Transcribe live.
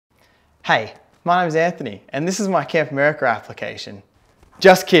Hey, my name's Anthony, and this is my Camp America application.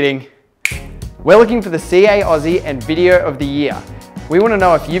 Just kidding. We're looking for the CA Aussie and Video of the Year. We want to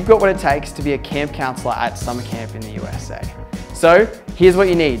know if you've got what it takes to be a camp counselor at summer camp in the USA. So, here's what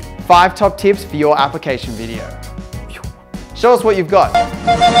you need. 5 top tips for your application video. Show us what you've got.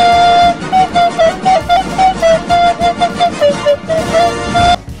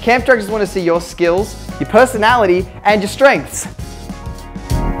 Camp directors want to see your skills, your personality, and your strengths.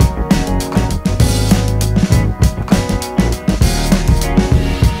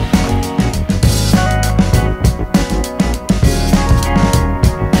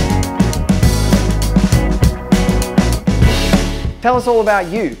 Tell us all about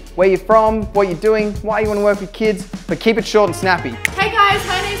you, where you're from, what you're doing, why you want to work with kids, but keep it short and snappy. Hey guys,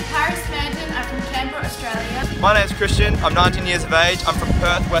 my name's Paris Manton, I'm from Canberra, Australia. My name's Christian, I'm 19 years of age, I'm from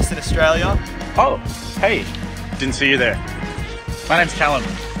Perth, Western Australia. Oh, hey, didn't see you there. My name's Callum,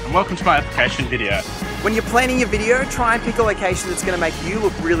 and welcome to my application video. When you're planning your video, try and pick a location that's going to make you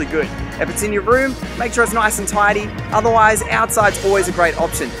look really good. If it's in your room, make sure it's nice and tidy. Otherwise, outside's always a great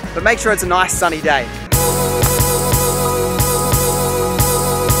option, but make sure it's a nice sunny day.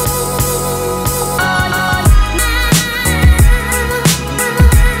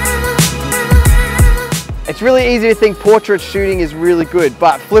 It's really easy to think portrait shooting is really good,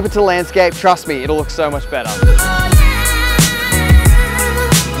 but flip it to landscape, trust me, it'll look so much better.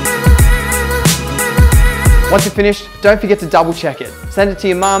 Once you're finished, don't forget to double check it. Send it to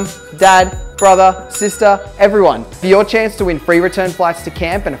your mum, dad, brother, sister, everyone. For your chance to win free return flights to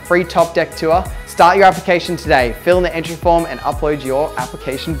camp and a free TopDeck tour, start your application today, fill in the entry form and upload your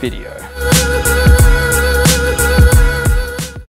application video.